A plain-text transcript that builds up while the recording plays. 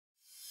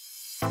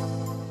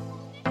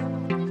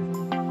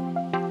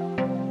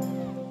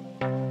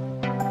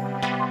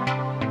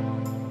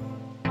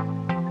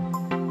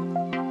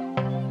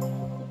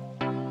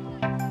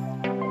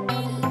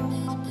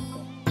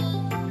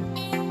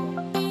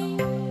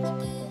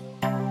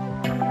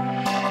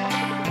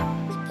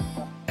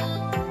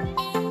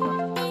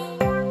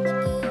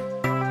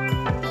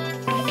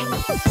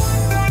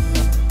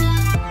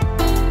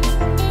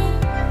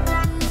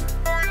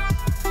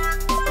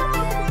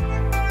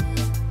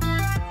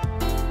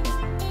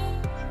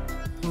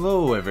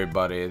Hello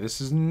everybody,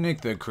 this is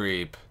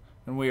NickTheCreep,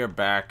 and we are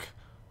back.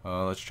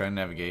 Let's try and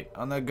navigate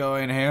on the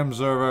GoingHam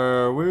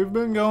server. We've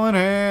been going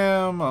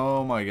ham!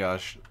 Oh my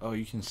gosh. Oh,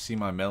 you can see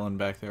my melon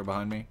back there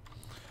behind me.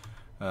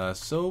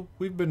 So,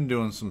 we've been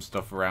doing some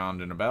stuff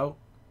around and about.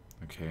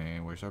 Okay,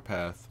 where's our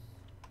path?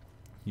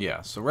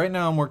 Yeah, so right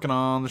now I'm working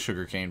on the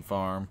sugarcane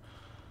farm.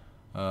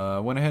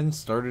 Went ahead and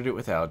started it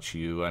without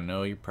you. I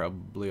know you're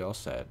probably all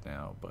sad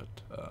now,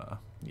 but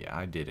yeah,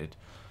 I did it.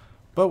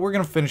 But we're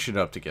going to finish it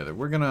up together.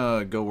 We're going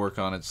to go work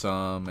on it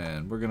some,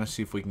 and we're going to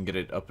see if we can get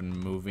it up and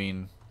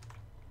moving.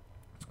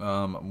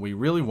 We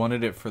really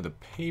wanted it for the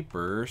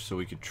paper, so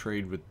we could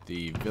trade with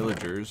the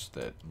villagers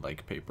that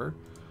like paper.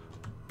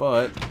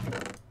 But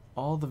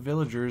all the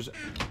villagers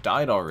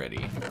died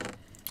already.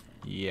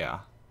 Yeah,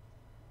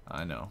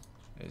 I know.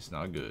 It's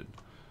not good.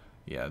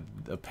 Yeah,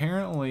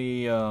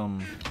 apparently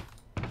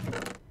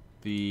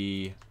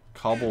the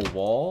cobble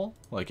wall,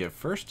 like at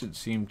first it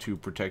seemed to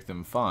protect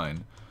them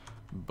fine.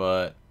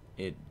 But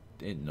it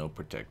no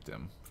protect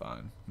them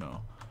fine.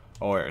 No.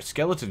 Or a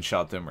skeleton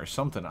shot them or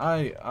something.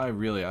 I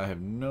have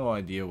no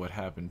idea what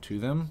happened to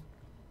them.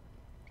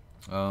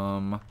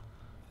 What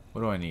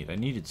do I need? I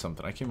needed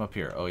something. I came up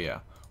here. Oh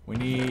yeah. We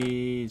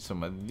need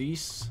some of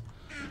these.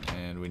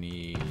 And we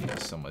need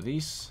some of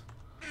these.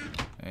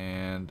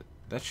 And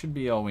that should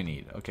be all we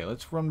need. Okay,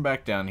 let's run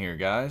back down here,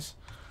 guys.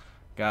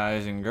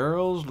 Guys and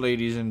girls,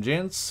 ladies and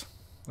gents.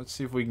 Let's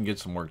see if we can get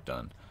some work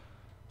done.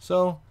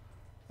 So,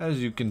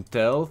 as you can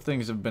tell,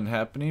 things have been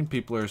happening.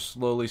 People are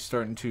slowly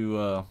starting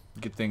to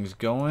get things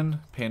going.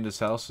 Panda's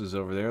house is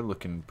over there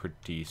looking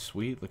pretty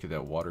sweet. Look at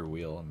that water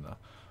wheel and the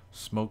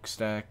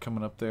smokestack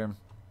coming up there.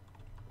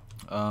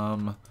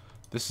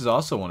 This is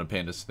also one of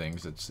Panda's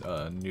things that's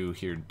new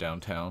here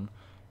downtown.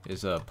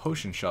 Is a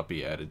potion shop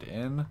he added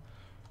in.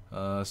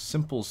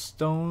 Simple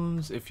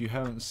Stones, if you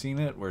haven't seen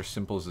it, where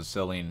Simples is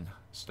selling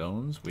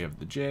stones. We have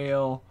the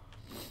jail.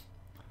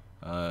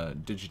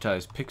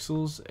 Digitized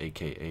Pixels,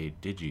 aka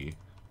Digi.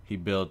 He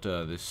built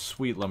this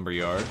sweet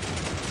lumberyard.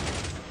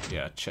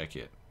 Yeah, check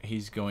it.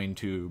 He's going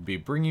to be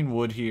bringing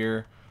wood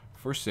here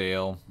for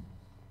sale.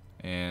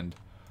 And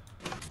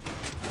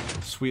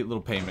sweet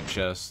little payment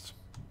chest.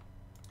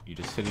 You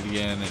just hit it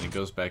again and it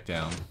goes back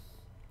down.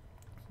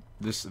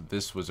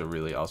 This was a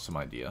really awesome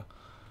idea.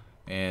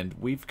 And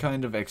we've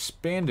kind of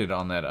expanded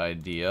on that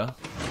idea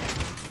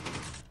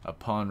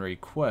upon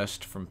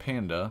request from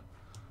Panda.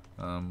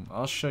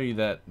 I'll show you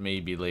that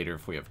maybe later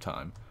if we have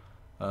time.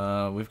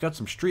 We've got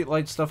some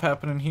streetlight stuff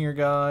happening here,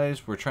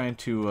 guys. We're trying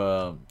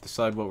to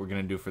decide what we're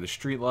going to do for the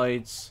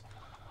streetlights.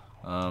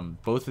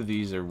 Both of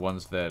these are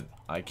ones that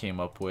I came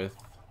up with.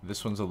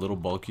 This one's a little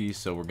bulky,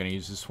 so we're going to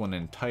use this one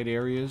in tight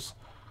areas.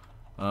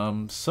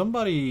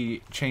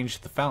 Somebody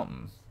changed the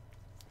fountain.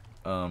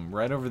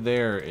 Right over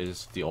there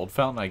is the old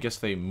fountain. I guess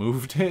they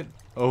moved it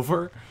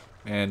over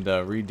and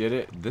redid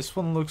it. This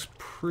one looks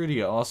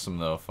pretty awesome,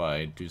 though, if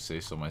I do say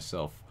so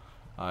myself.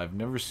 I've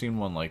never seen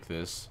one like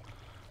this.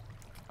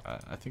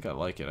 I think I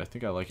like it. I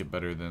think I like it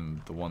better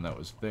than the one that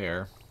was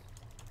there.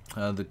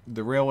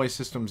 The railway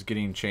system's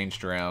getting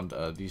changed around.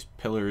 These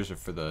pillars are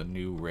for the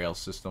new rail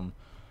system.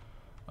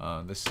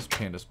 This is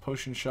Panda's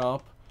potion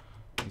shop.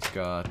 He's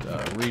got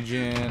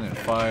regen and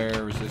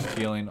fire, resist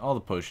healing, all the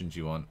potions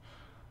you want.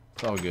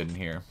 It's all good in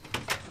here.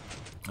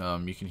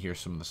 You can hear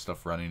some of the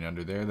stuff running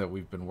under there that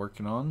we've been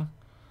working on.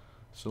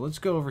 So let's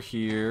go over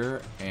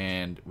here,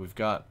 and we've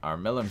got our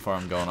melon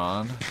farm going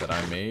on that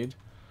I made.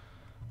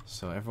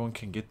 So everyone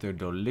can get their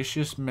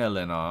delicious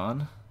melon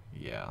on.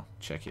 Yeah,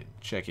 check it,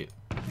 check it.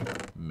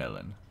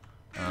 Melon.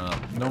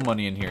 No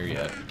money in here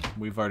yet.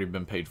 We've already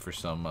been paid for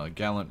some.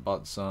 Gallant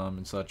bought some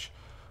and such.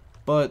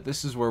 But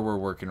this is where we're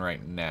working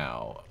right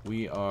now.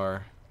 We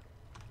are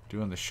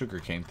doing the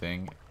sugarcane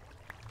thing.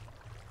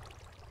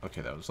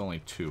 Okay, that was only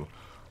 2.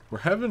 We're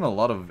having a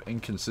lot of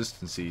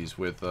inconsistencies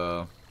with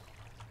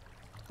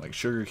like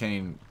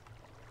sugarcane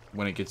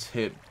when it gets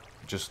hit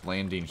just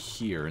landing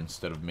here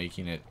instead of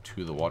making it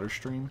to the water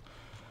stream.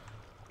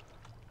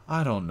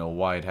 I don't know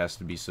why it has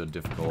to be so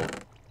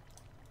difficult.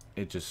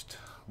 It just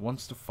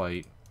wants to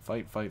fight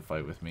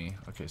with me.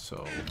 Okay,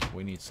 so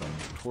we need some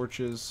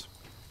torches.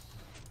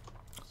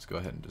 Let's go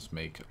ahead and just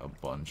make a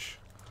bunch,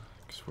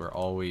 because we're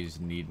always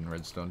needing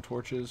redstone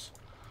torches.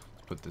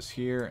 Let's put this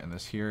here and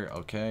this here.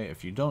 Okay,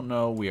 if you don't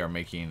know, we are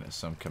making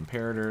some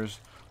comparators.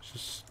 Let's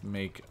just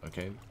make,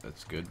 okay,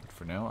 that's good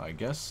for now, I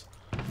guess.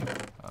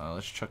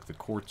 Let's chuck the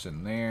quartz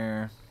in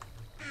there.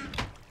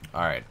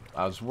 Alright,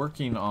 I was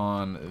working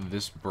on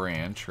this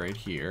branch right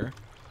here.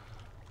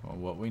 Well,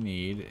 what we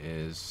need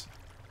is,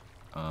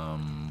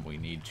 we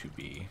need to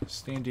be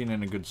standing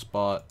in a good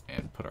spot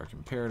and put our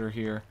comparator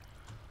here.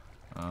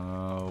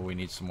 We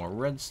need some more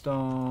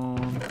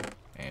redstone,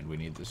 and we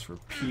need this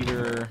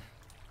repeater.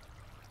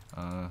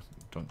 I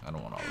don't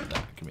want all of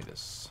that. Give me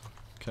this.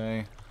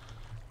 Okay.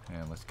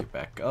 And let's get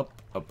back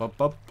up, up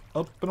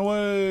and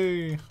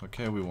away.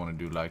 Okay, we want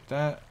to do like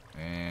that.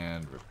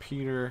 And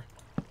repeater.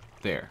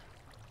 There.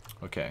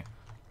 Okay.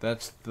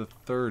 That's the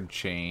third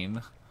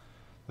chain.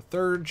 The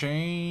third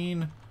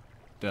chain.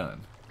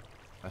 Done.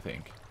 I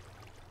think.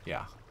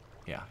 Yeah.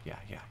 Yeah.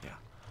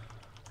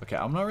 Okay,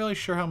 I'm not really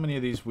sure how many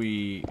of these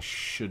we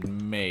should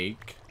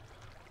make.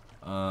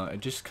 It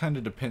just kind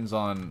of depends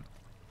on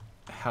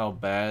how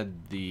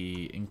bad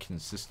the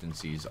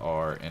inconsistencies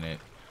are in it.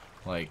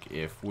 Like,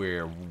 if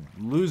we're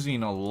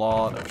losing a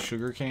lot of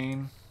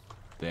sugarcane,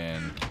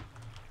 then,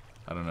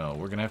 I don't know,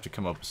 we're gonna have to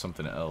come up with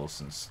something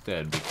else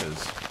instead,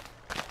 because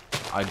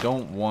I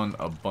don't want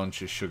a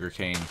bunch of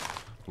sugarcane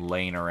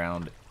laying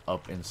around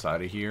up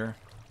inside of here,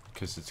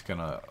 because it's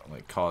gonna,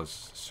 like,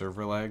 cause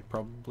server lag,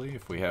 probably,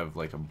 if we have,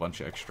 like, a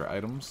bunch of extra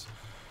items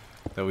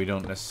that we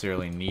don't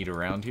necessarily need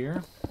around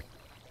here.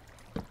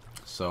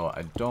 So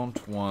I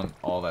don't want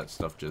all that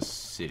stuff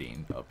just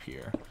sitting up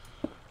here.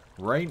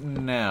 Right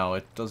now,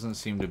 it doesn't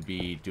seem to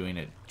be doing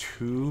it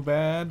too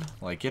bad.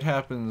 Like, it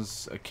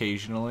happens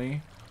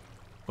occasionally,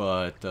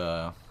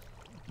 but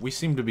we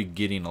seem to be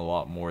getting a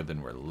lot more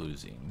than we're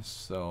losing.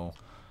 So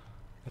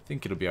I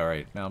think it'll be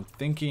alright. Now I'm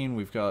thinking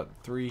we've got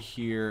 3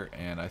 here,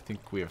 and I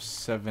think we have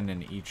 7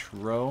 in each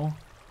row.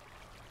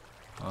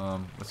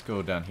 Let's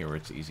go down here where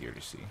it's easier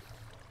to see.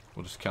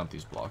 We'll just count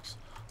these blocks.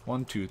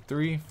 1, 2,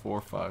 3,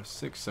 4, 5,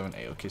 6, 7,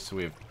 8. Okay, so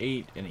we have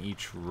 8 in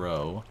each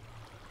row.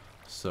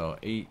 So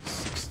 8,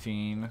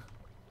 16,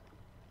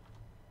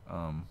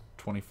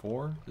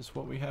 24 is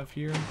what we have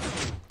here.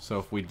 So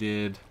if we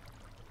did,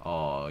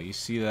 oh, you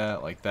see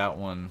that? Like, that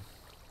one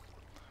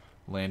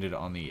landed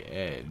on the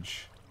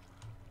edge.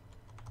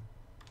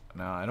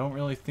 Now, I don't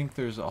really think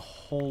there's a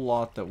whole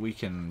lot that we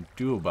can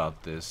do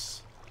about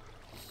this.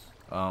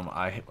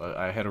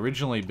 I had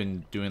originally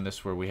been doing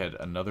this where we had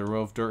another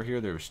row of dirt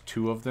here. There was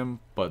 2 of them,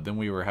 but then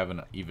we were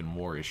having even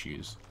more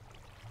issues.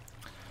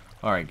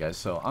 Alright guys,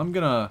 so I'm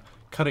gonna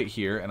cut it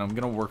here, and I'm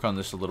gonna work on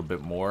this a little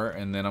bit more,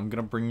 and then I'm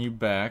gonna bring you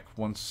back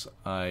once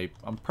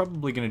I'm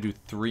probably gonna do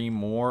 3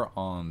 more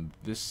on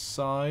this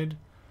side.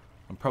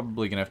 I'm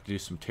probably gonna have to do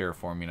some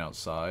terraforming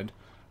outside,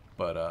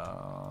 but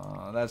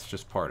that's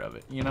just part of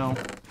it, you know?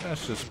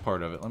 That's just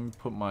part of it. Let me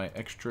put my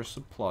extra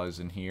supplies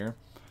in here.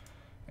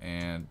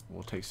 And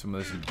we'll take some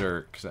of this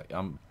dirt, because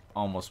I'm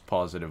almost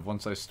positive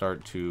once I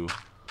start to,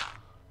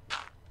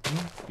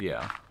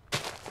 yeah,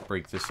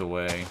 break this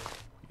away,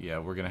 yeah,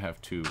 we're going to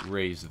have to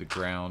raise the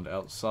ground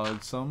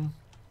outside some.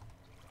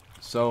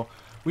 So,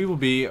 we will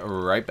be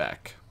right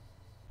back.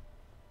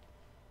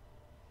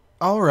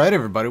 Alright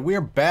everybody, we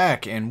are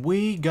back, and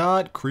we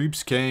got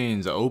Creep's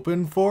Canes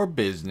open for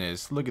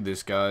business. Look at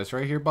this, guys,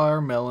 right here by our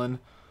melon.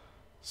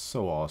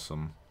 So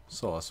awesome.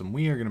 So awesome.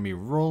 We are going to be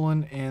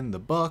rolling in the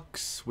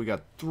bucks. We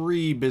got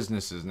 3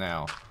 businesses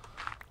now.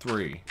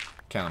 3.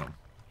 Count them.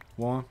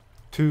 1,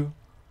 2,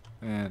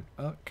 and,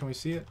 can we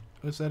see it?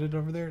 What's that it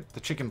over there?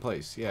 The chicken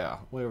place. Yeah,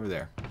 way over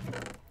there.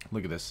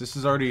 Look at this. This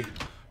is already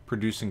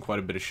producing quite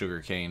a bit of sugar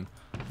cane.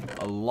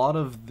 A lot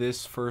of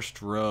this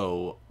first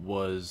row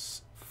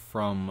was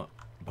from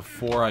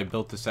before I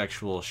built this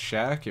actual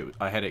shack.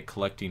 I had it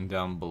collecting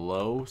down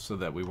below so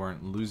that we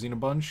weren't losing a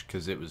bunch,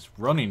 because it was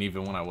running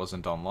even when I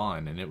wasn't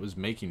online, and it was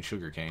making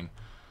sugarcane.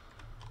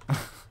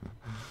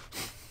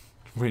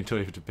 Wait until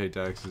you have to pay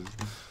taxes.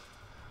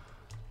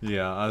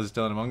 Yeah, I was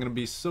telling him I'm gonna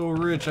be so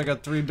rich. I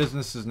got 3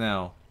 businesses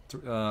now.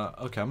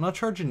 Okay, I'm not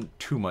charging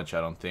too much,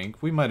 I don't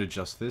think. We might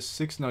adjust this.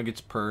 6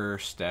 nuggets per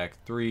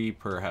stack, 3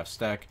 per half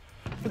stack.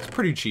 It's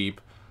pretty cheap,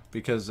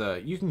 because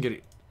you can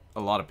get a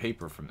lot of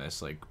paper from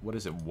this. Like, what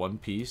is it, 1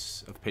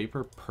 piece of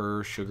paper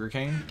per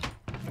sugarcane?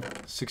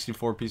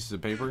 64 pieces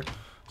of paper.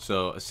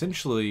 So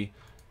essentially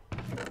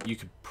you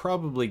could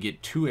probably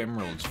get 2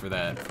 emeralds for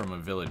that from a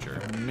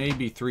villager,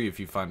 maybe 3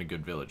 if you find a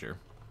good villager.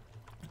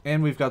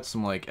 And we've got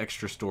some like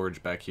extra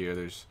storage back here.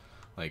 There's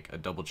like a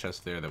double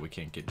chest there that we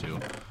can't get to,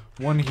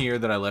 1 here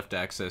that I left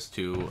access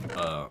to,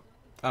 I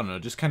don't know,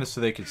 just kind of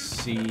so they could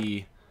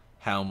see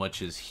how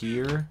much is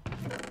here,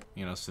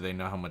 you know, so they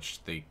know how much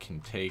they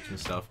can take and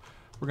stuff.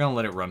 We're going to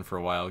let it run for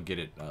a while, get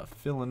it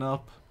filling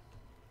up.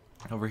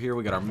 Over here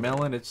we got our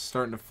melon. It's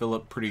starting to fill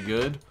up pretty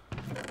good.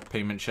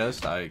 Payment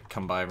chest. I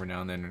come by every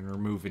now and then and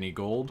remove any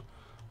gold.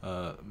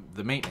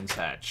 The maintenance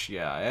hatch.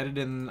 Yeah, I added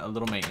in a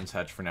little maintenance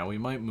hatch for now. We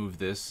might move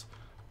this,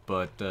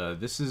 but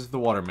this is the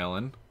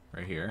watermelon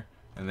right here.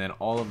 And then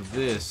all of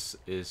this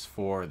is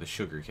for the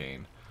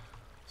sugarcane.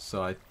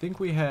 So I think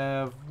we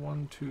have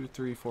 1, 2,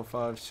 3, 4,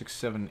 5, 6,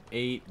 7,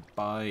 8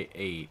 by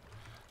 8.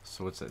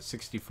 So what's that,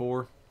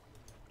 64?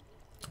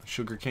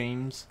 Sugar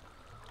canes.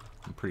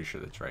 I'm pretty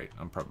sure that's right.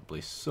 I'm probably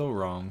so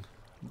wrong.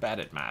 Bad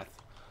at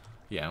math.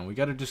 Yeah, and we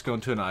gotta just go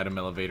into an item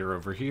elevator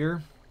over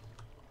here.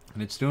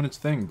 And it's doing its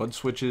thing. Bud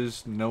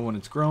switches, know when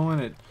it's growing.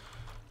 It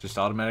just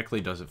automatically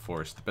does it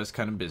for us. The best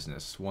kind of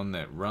business. One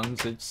that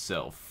runs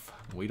itself.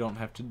 We don't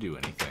have to do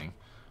anything.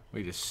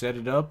 We just set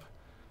it up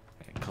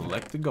and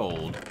collect the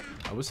gold.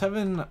 I was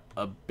having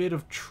a bit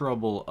of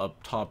trouble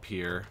up top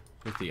here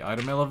with the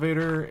item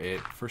elevator. It,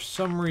 for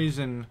some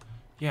reason,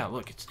 yeah,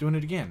 look, it's doing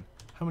it again.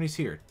 How many's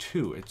here?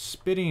 2. It's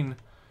spitting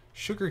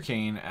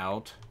sugarcane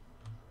out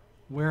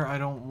where I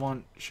don't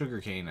want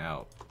sugarcane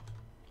out.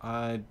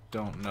 I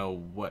don't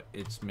know what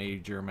its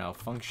major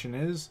malfunction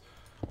is.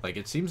 Like,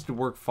 it seems to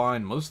work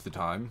fine most of the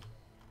time.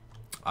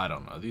 I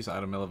don't know. These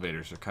item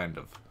elevators are kind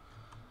of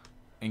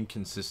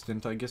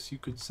inconsistent, I guess you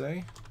could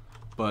say.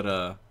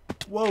 But,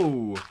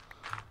 whoa!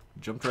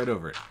 Jumped right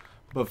over it.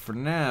 But for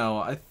now,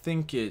 I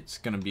think it's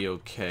gonna be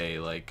okay.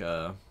 Like,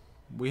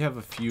 we have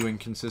a few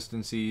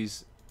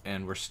inconsistencies,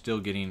 and we're still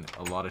getting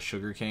a lot of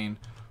sugarcane.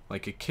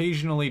 Like,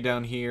 occasionally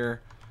down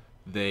here,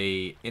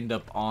 they end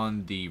up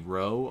on the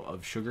row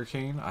of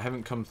sugarcane. I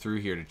haven't come through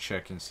here to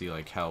check and see,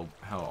 like, how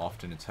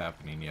often it's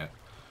happening yet.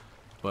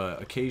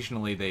 But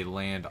occasionally they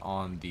land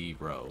on the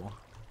row.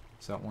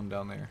 Is that one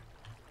down there?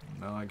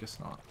 No, I guess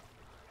not.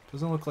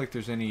 Doesn't look like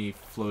there's any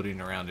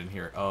floating around in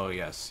here. Oh,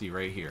 yes, see,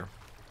 right here.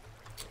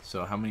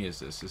 So, how many is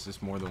this? Is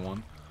this more than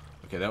one?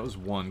 Okay, that was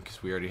one,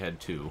 because we already had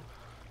two.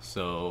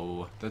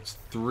 So, that's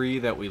 3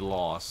 that we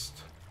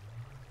lost.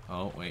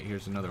 Oh, wait,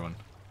 here's another one.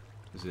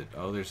 Is it?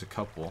 Oh, there's a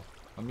couple.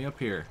 Let me up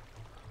here.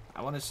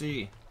 I want to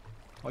see.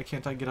 Why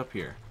can't I get up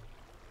here?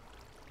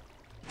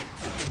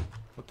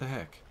 What the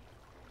heck?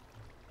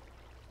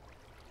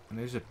 And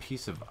there's a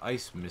piece of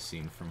ice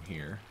missing from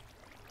here.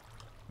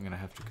 I'm gonna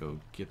have to go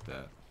get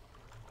that.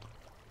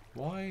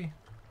 Why?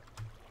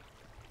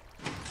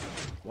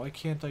 Why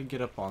can't I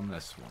get up on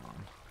this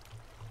one?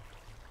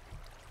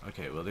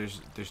 Okay, well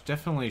there's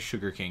definitely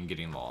sugarcane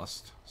getting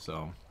lost,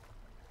 so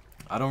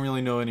I don't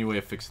really know any way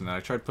of fixing that. I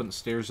tried putting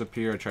stairs up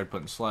here, I tried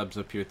putting slabs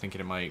up here,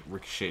 thinking it might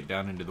ricochet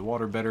down into the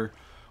water better.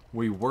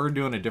 We were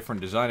doing a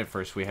different design at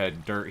first. We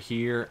had dirt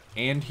here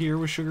and here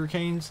with sugar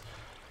canes,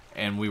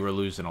 and we were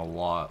losing a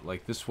lot.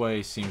 Like, this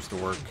way seems to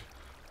work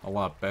a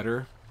lot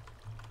better.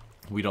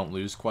 We don't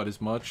lose quite as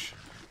much.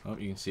 Oh,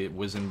 you can see it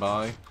whizzing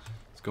by.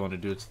 It's going to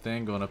do its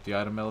thing, going up the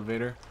item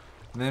elevator.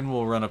 And then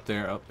we'll run up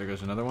there. Oh, there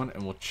goes another one.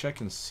 And we'll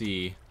check and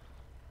see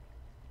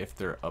if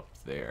they're up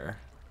there.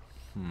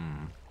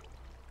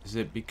 Is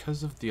it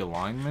because of the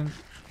alignment?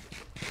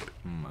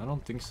 I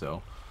don't think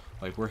so.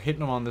 Like, we're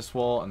hitting them on this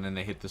wall, and then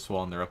they hit this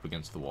wall, and they're up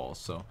against the wall.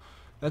 So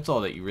that's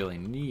all that you really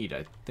need,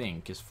 I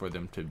think, is for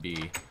them to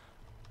be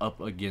up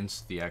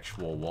against the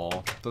actual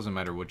wall. Doesn't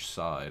matter which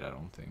side, I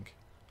don't think.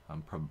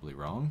 I'm probably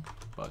wrong,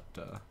 but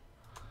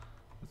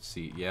let's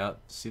see. Yeah,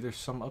 see, there's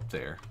some up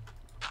there.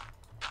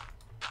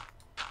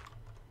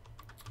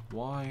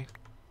 Why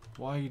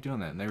are you doing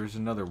that? And there's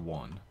another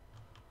one.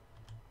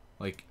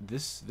 Like,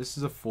 this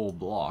is a full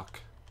block,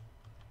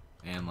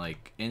 and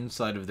like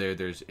inside of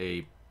there's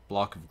a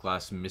block of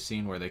glass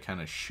missing where they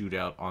kind of shoot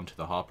out onto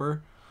the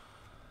hopper.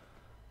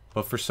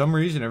 But for some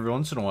reason, every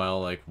once in a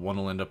while, like, one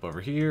will end up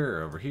over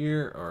here,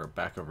 or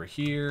back over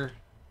here.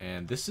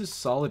 And this is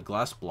solid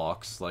glass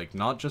blocks, like,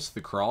 not just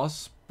the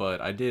cross, but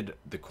I did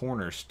the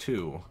corners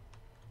too,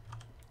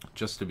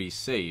 just to be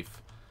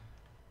safe.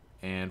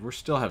 And we're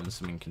still having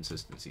some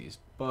inconsistencies,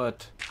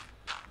 but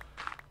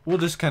we'll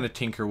just kind of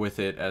tinker with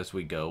it as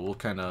we go. We'll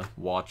kind of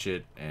watch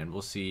it, and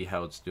we'll see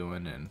how it's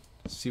doing, and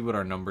see what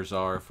our numbers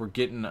are. If we're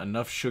getting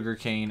enough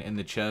sugarcane in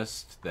the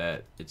chest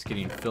that it's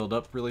getting filled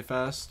up really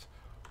fast,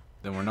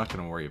 then we're not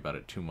going to worry about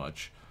it too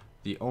much.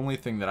 The only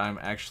thing that I'm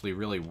actually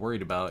really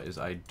worried about is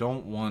I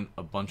don't want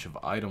a bunch of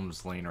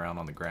items laying around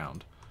on the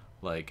ground.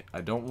 Like, I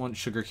don't want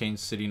sugarcane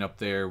sitting up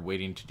there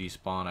waiting to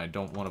despawn. I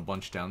don't want a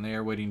bunch down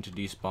there waiting to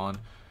despawn.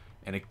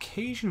 And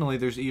occasionally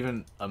there's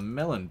even a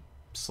melon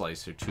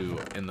slice or two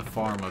in the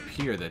farm up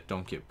here that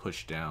don't get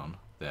pushed down.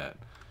 That,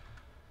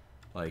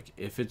 like,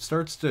 if it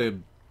starts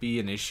to be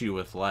an issue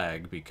with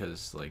lag,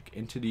 because like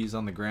entities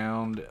on the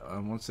ground,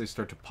 once they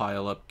start to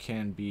pile up,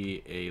 can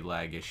be a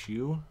lag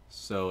issue.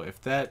 So if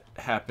that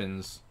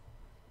happens,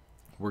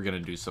 we're gonna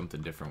do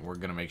something different. We're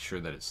gonna make sure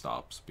that it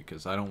stops,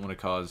 because I don't want to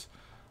cause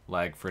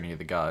lag for any of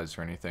the guys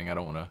or anything. I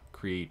don't want to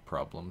create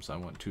problems. I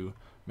want to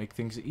make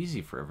things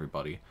easy for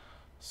everybody.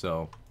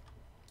 So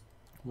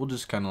we'll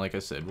just kind of, like I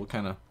said, we'll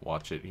kind of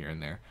watch it here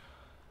and there.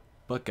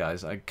 But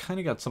guys, I kind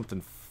of got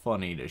something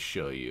funny to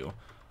show you.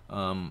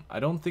 I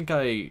don't think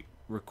I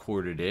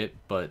recorded it,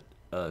 but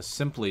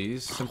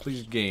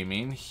simplez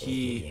Gaming,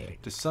 he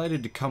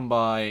decided to come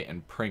by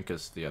and prank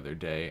us the other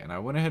day, and I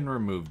went ahead and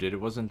removed it.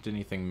 It wasn't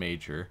anything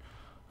major.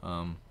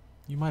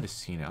 You might have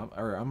seen it,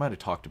 or I might have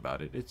talked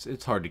about it.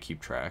 It's hard to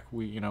keep track.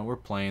 We're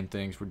playing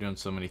things, we're doing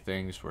so many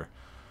things, we're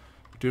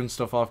doing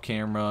stuff off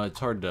camera. It's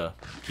hard to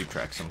keep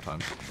track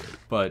sometimes.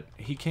 But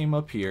he came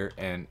up here,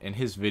 and in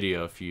his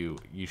video, if you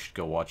should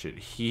go watch it,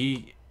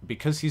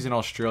 because he's in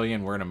Australia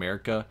and we're in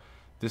America,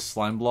 this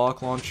slime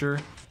block launcher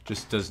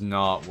just does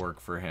not work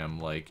for him.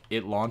 Like,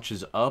 it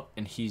launches up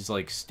and he's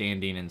like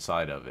standing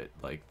inside of it.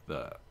 Like,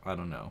 I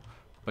don't know.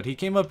 But he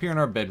came up here in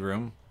our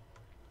bedroom,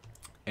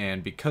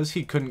 and because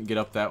he couldn't get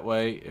up that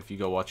way, if you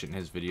go watch it in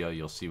his video,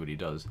 you'll see what he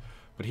does.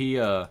 But he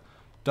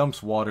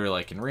dumps water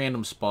like in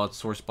random spots,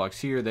 source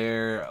blocks here,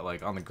 there,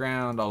 like on the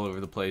ground, all over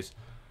the place.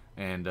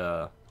 And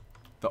the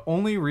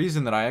only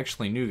reason that I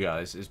actually knew,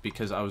 guys, is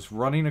because I was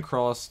running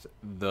across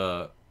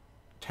the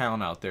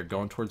town out there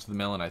going towards the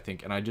melon, I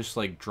think, and I just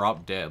like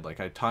dropped dead. Like,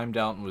 I timed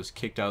out and was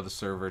kicked out of the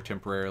server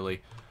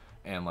temporarily,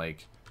 and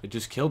like it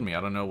just killed me.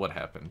 I don't know what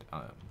happened.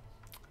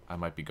 I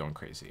might be going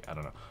crazy, I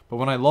don't know. But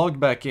when I logged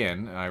back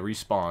in and I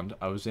respawned,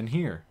 I was in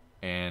here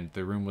and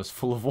the room was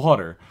full of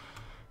water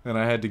and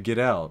I had to get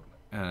out.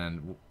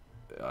 And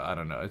I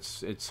don't know.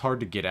 It's hard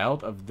to get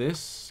out of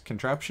this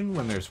contraption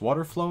when there's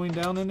water flowing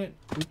down in it.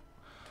 Oop.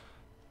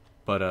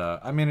 But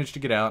I managed to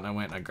get out, and I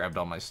went and I grabbed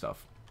all my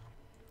stuff.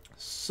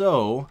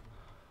 So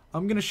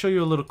I'm gonna show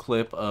you a little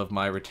clip of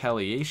my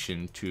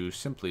retaliation to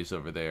simplez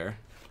over there.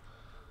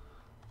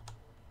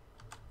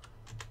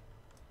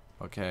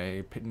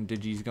 Okay, Pit and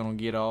Digi's gonna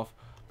get off.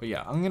 But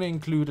yeah, I'm gonna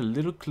include a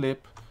little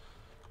clip.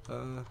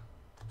 Oh,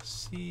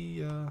 he's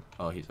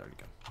already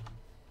gone.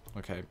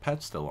 Okay,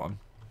 Pat's still on.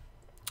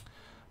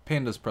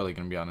 Panda's probably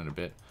gonna be on in a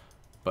bit.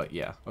 But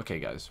yeah, okay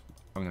guys,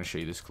 I'm gonna show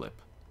you this clip.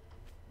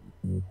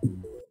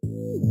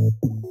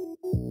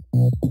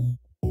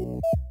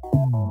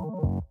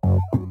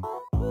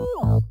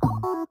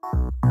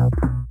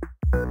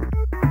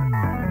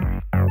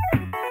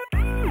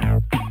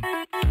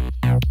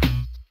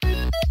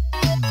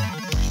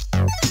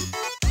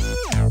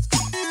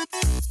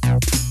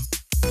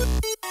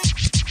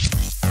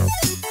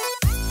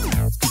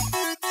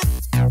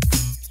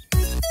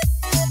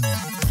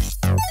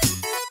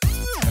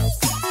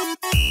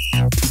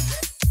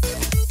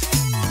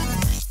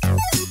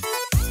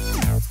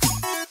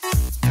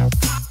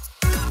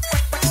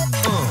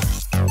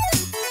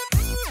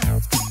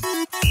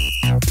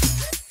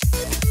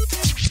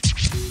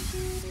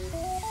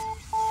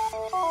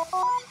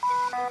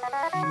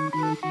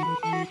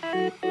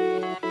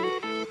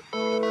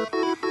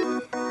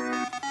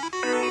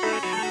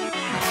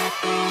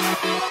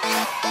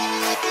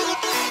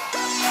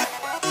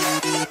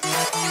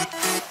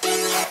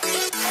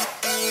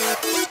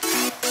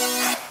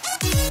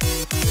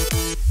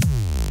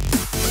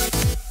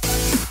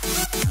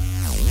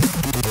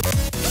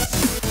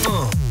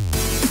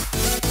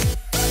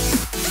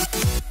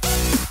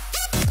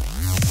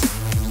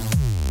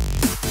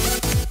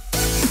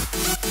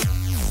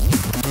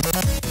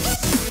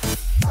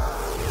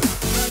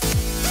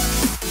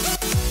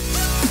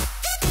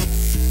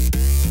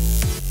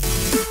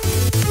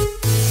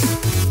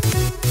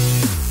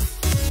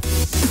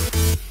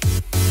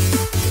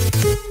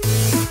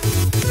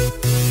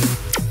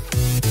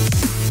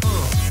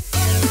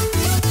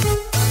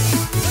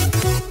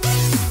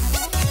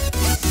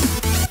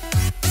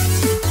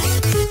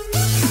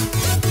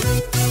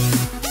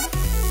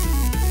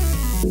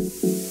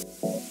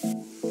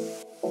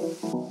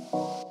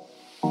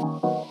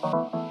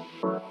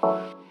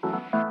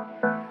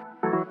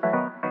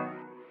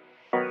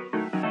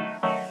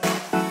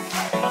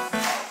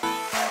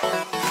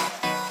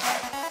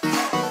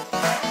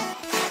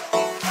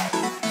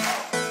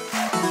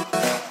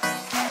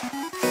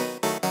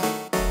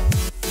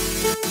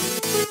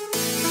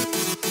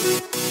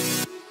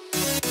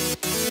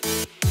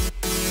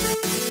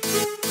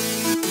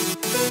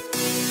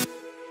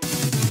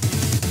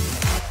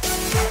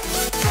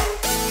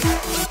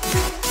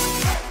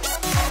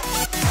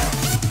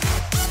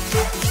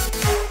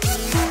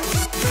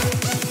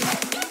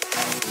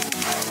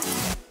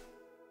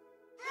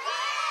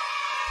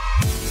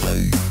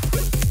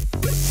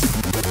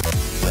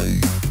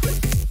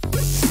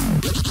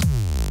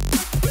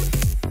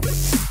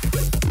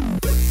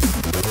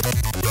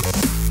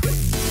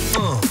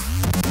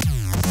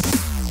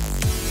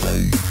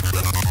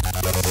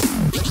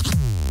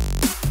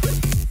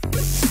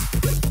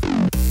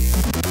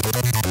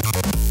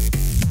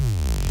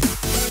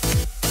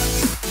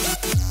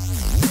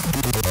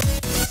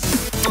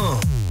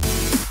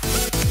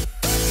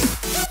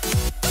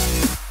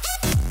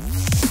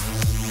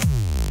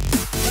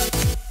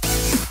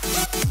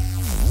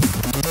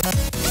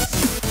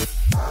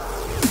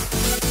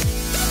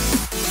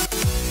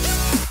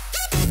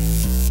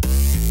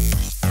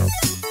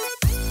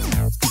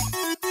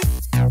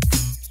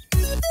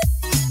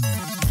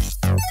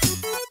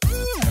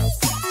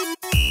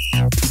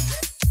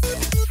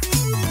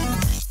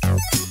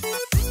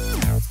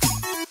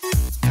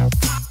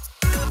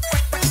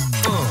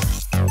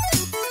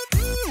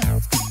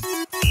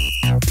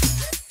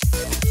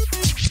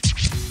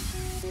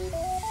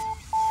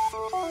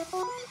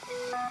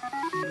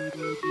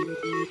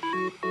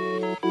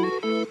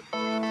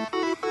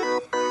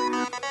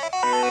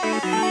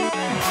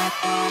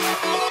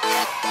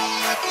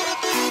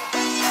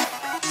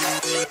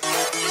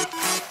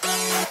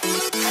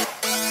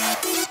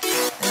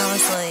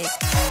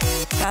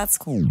 That's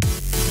cool.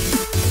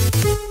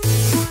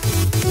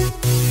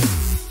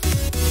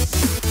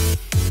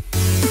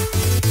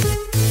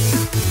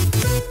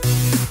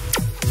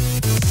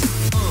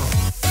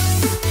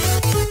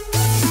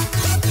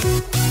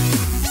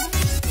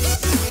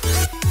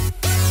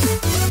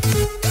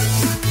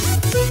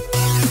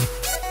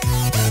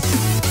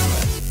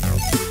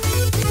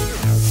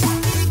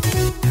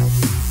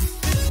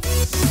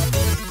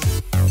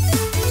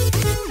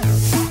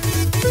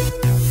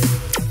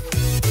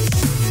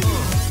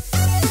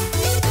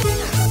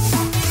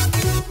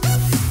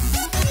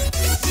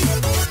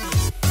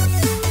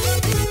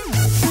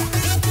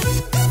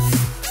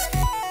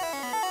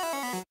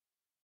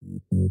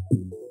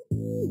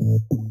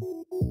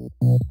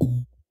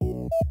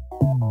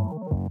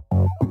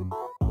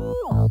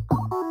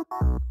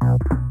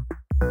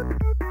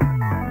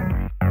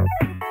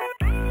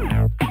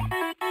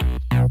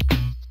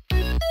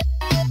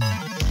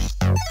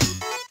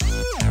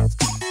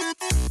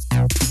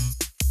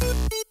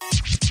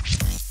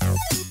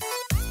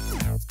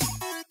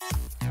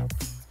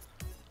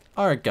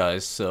 Alright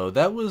guys, so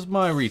that was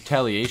my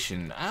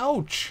retaliation,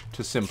 ouch,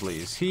 to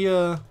simplez.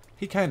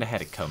 He kinda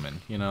had it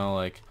coming, you know,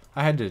 like,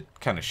 I had to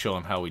kinda show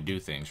him how we do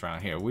things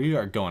around here. We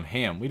are going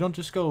ham. We don't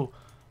just go,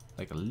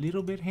 like, a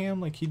little bit ham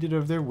like he did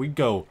over there. We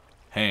go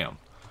ham.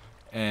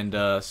 And,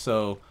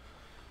 so,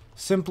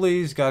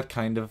 simplez got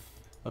kind of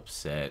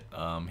upset.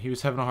 He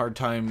was having a hard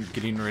time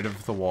getting rid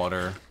of the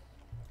water.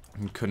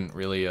 He couldn't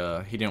really,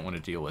 he didn't want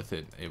to deal with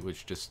it. It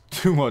was just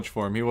too much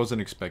for him. He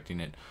wasn't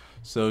expecting it.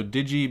 So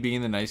Digi,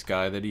 being the nice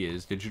guy that he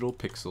is, Digital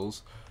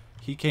Pixels,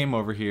 he came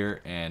over here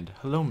and,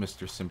 hello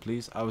Mr.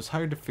 simplez, I was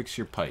hired to fix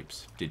your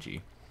pipes,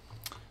 Digi.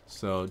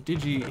 So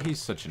Digi,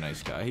 he's such a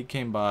nice guy. He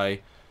came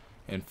by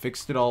and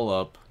fixed it all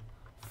up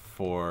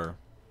for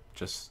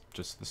just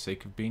the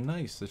sake of being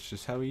nice. That's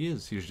just how he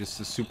is. He's just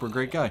a super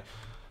great guy.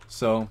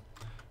 So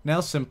now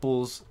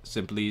simplez,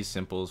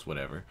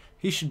 whatever.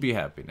 He should be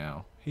happy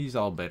now. He's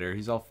all better.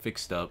 He's all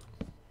fixed up.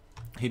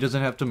 He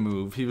doesn't have to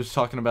move. He was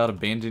talking about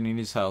abandoning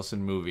his house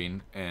and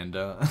moving, and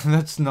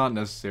that's not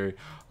necessary.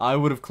 I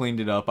would have cleaned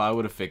it up. I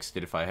would have fixed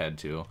it if I had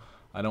to.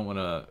 I don't want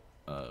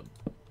to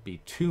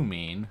be too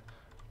mean,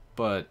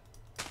 but,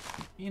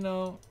 you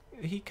know,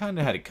 he kind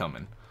of had it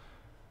coming.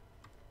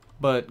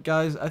 But,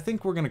 guys, I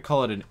think we're going to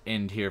call it an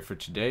end here for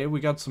today. We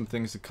got some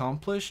things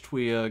accomplished.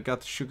 We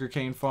got the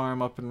sugarcane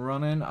farm up and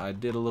running. I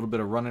did a little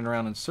bit of running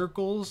around in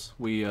circles.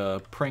 We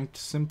pranked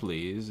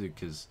simplez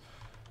because,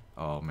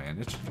 oh, man,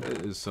 it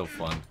is so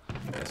fun.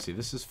 Yeah, see,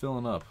 this is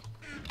filling up.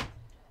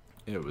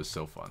 It was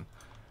so fun.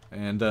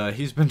 And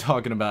he's been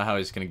talking about how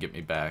he's going to get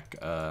me back.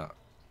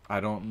 I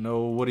don't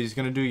know what he's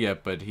going to do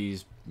yet, but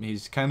he's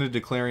kind of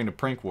declaring a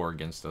prank war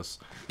against us.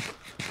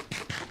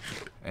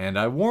 And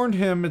I warned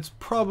him it's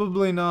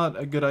probably not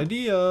a good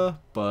idea,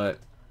 but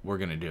we're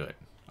gonna do it.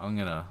 I'm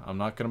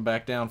not gonna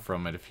back down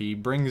from it. If he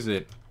brings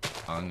it,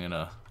 I'm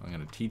gonna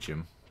teach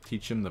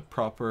him the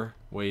proper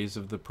ways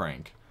of the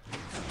prank.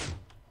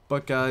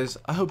 But guys,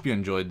 I hope you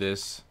enjoyed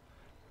this.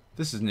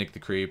 This is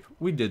NickTheCreep.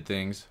 We did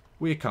things.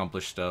 We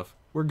accomplished stuff.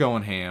 We're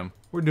going ham.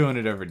 We're doing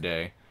it every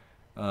day.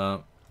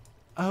 I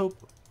hope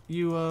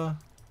you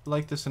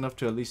like this enough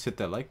to at least hit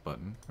that like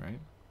button, right?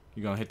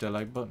 You gonna hit that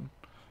like button?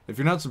 If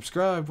you're not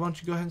subscribed, why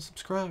don't you go ahead and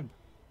subscribe?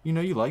 You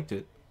know you liked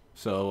it.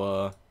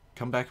 So,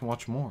 come back and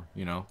watch more,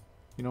 you know?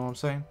 You know what I'm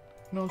saying?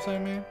 You know what I'm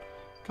saying, man?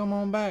 Come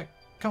on back.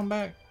 Come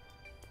back.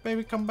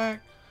 Baby, come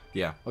back.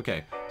 Yeah,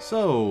 okay.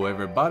 So,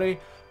 everybody,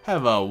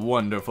 have a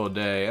wonderful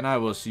day, and I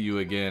will see you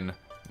again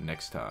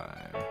next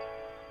time.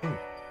 Oh,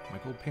 my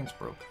gold pants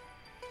broke.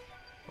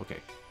 Okay.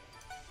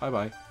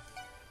 Bye-bye.